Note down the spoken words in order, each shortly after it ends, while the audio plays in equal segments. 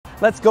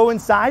Let's go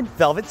inside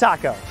Velvet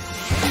Taco.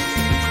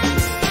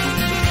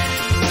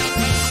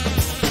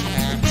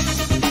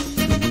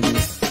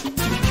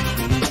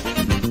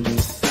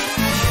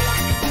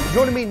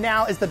 Joining me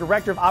now is the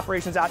Director of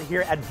Operations out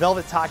here at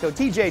Velvet Taco,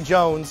 TJ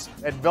Jones.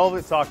 At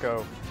Velvet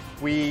Taco,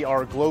 we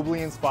are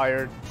globally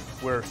inspired.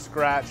 We're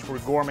scratch, we're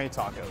gourmet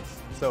tacos.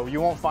 So you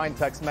won't find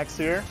Tex-Mex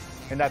here,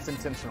 and that's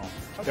intentional.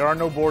 There are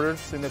no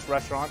borders in this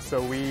restaurant, so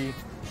we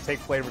take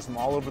flavors from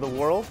all over the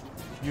world,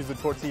 use the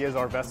tortilla as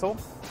our vessel,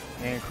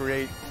 and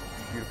create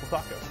beautiful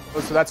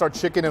tacos. So that's our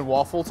chicken and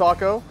waffle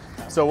taco.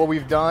 So what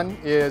we've done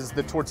is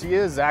the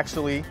tortilla is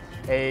actually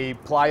a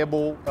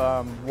pliable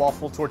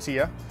waffle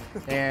tortilla,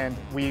 and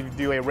we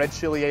do a red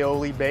chili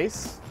aioli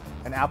base,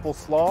 an apple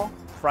slaw,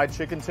 fried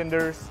chicken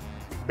tenders,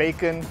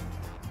 bacon,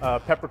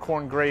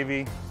 peppercorn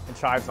gravy, and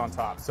chives on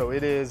top. So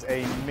it is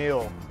a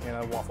meal in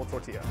a waffle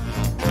tortilla.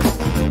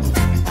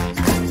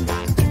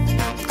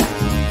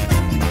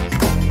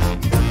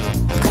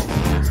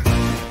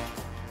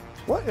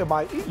 What am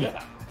I eating?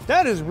 Yeah.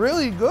 That is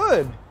really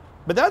good,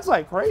 but that's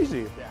like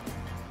crazy. Yeah.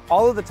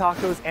 All of the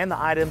tacos and the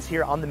items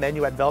here on the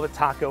menu at Velvet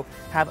Taco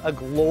have a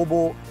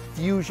global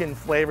fusion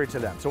flavor to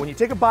them. So when you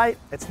take a bite,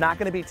 it's not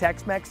gonna be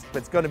Tex-Mex, but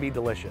it's gonna be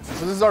delicious.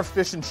 So this is our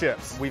fish and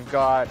chips. We've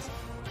got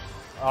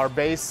our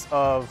base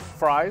of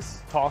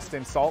fries tossed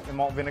in salt and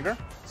malt vinegar,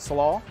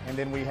 slaw, and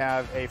then we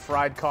have a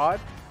fried cod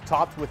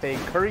topped with a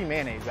curry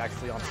mayonnaise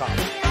actually on top.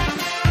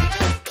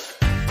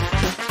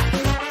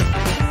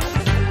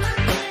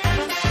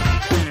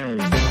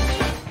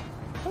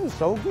 That is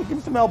so good. Give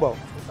me some elbow.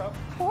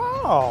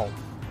 Wow.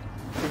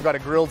 We've got a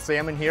grilled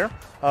salmon here.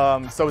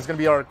 So it's gonna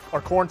be our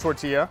corn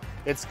tortilla.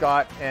 It's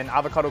got an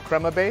avocado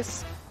crema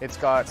base. It's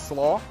got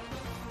slaw,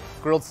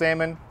 grilled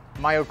salmon,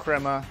 mayo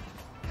crema,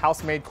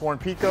 house-made corn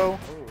pico.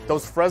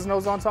 Those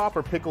Fresnos on top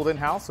are pickled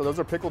in-house, so those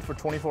are pickled for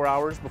 24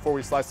 hours before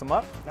we slice them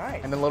up.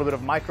 Nice. And then a little bit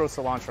of micro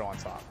cilantro on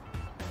top.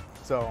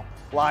 So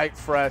light,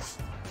 fresh,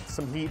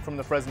 some heat from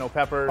the Fresno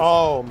peppers.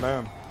 Oh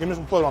man, give me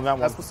some foot on that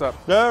one. That's what's up.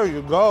 There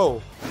you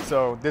go.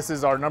 So this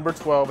is our number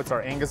 12, it's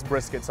our Angus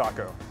brisket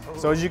taco.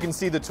 So as you can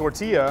see, the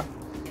tortilla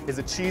is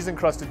a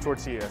cheese-encrusted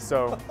tortilla.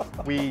 So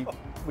we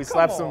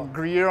slap some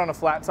Gruyere on a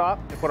flat top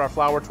and put our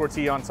flour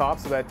tortilla on top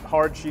so that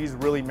hard cheese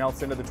really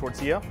melts into the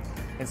tortilla.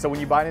 And so when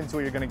you bite into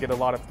it, you're gonna get a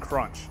lot of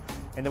crunch.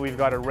 And then we've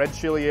got a red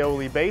chili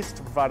aioli base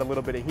to provide a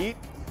little bit of heat.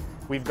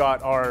 We've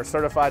got our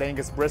certified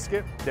Angus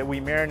brisket that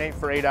we marinate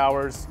for 8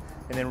 hours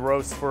and then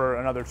roast for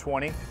another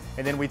 20.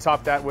 And then we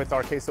top that with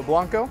our queso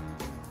blanco,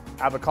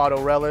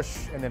 avocado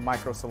relish, and then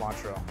micro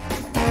cilantro.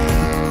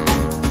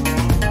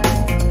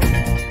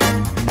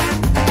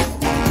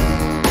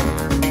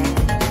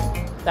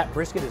 That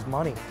brisket is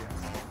money.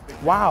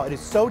 Wow, it is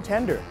so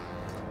tender.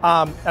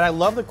 And I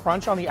love the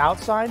crunch on the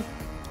outside.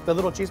 The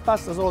little cheese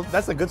puffs,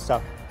 that's the good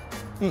stuff.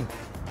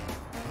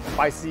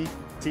 Spicy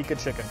tikka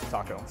chicken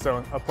taco.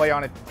 So a play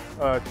on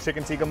a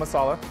chicken tikka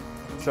masala.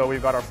 So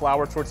we've got our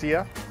flour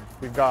tortilla.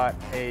 We've got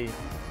a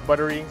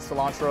buttery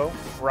cilantro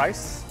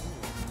rice.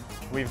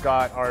 We've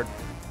got our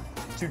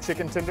 2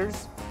 chicken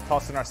tenders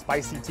tossed in our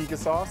spicy tikka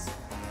sauce.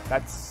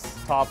 That's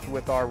topped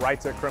with our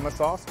raita crema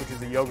sauce, which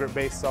is a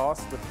yogurt-based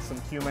sauce with some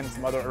cumin and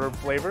some other herb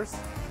flavors,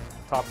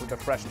 topped with a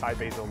fresh Thai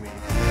basil leaf.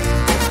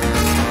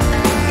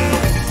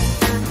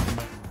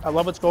 I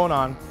love what's going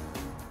on.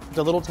 It's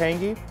a little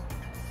tangy.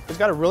 It's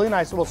got a really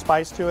nice little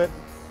spice to it.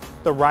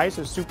 The rice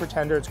is super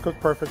tender. It's cooked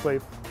perfectly.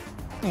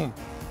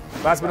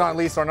 Last but not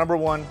least, our number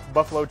 1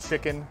 buffalo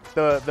chicken.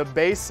 The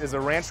base is a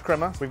ranch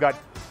crema. We've got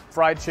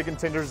fried chicken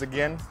tenders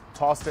again,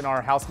 tossed in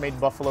our house-made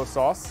buffalo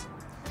sauce.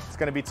 It's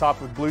gonna be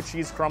topped with blue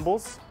cheese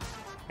crumbles.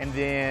 And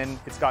then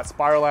it's got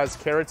spiralized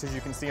carrots, as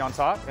you can see on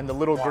top. And the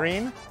little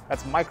green,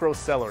 that's micro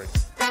celery.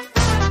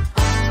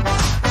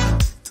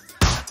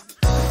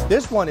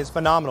 This one is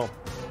phenomenal.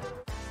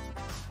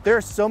 There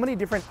are so many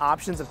different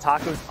options of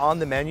tacos on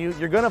the menu.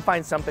 You're gonna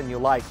find something you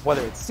like,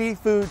 whether it's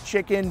seafood,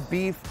 chicken,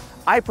 beef.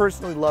 I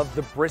personally love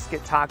the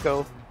brisket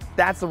taco.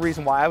 That's the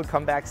reason why I would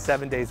come back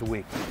 7 days a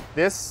week.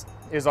 This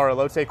is our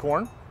elote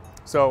corn.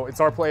 So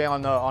it's our play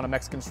on a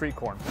Mexican street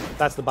corn.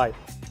 That's the bite.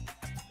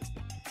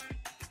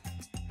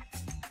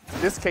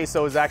 This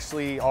queso is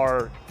actually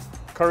our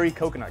curry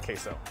coconut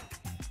queso.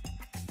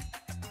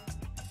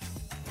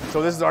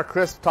 So this is our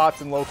crisp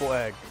tots and local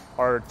egg.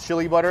 Our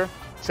chili butter,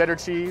 cheddar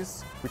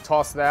cheese, we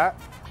toss that.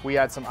 We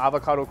add some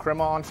avocado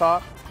crema on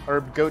top,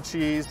 herb goat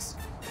cheese,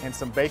 and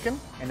some bacon,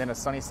 and then a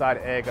sunny side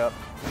egg up.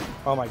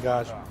 Oh my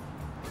gosh.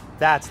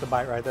 That's the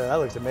bite right there. That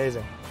looks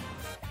amazing.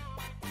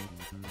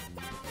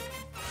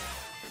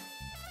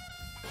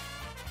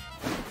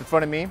 In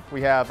front of me,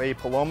 we have a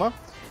paloma.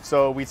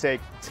 So we take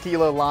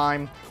tequila,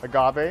 lime,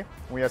 agave, and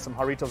we have some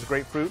Jarritos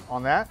grapefruit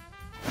on that.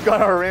 We've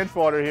got our ranch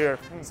water here.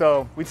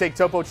 So we take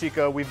Topo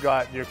Chico, we've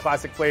got your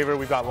classic flavor,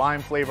 we've got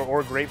lime flavor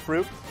or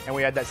grapefruit, and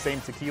we add that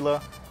same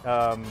tequila,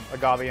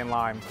 agave and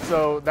lime.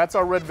 So that's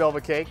our red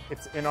velvet cake,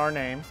 it's in our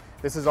name.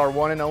 This is our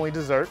one and only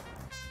dessert.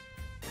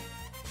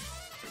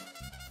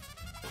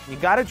 You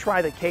gotta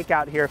try the cake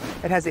out here.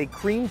 It has a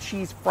cream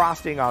cheese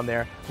frosting on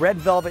there, red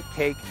velvet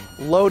cake,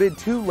 loaded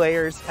 2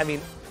 layers. I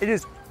mean, it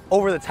is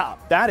over the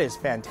top. That is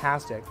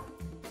fantastic.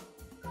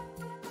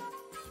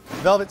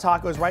 Velvet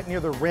Taco is right near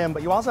the Rim,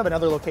 but you also have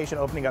another location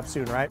opening up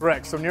soon, right?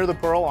 Correct. So near the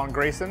Pearl on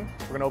Grayson,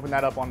 we're going to open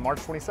that up on March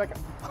 22nd.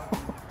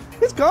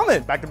 It's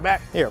coming. Back to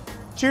back. Here,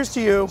 cheers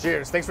to you.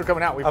 Cheers. Thanks for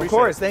coming out. We appreciate it. Of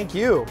course, thank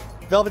you.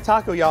 Velvet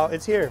Taco, y'all,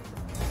 it's here.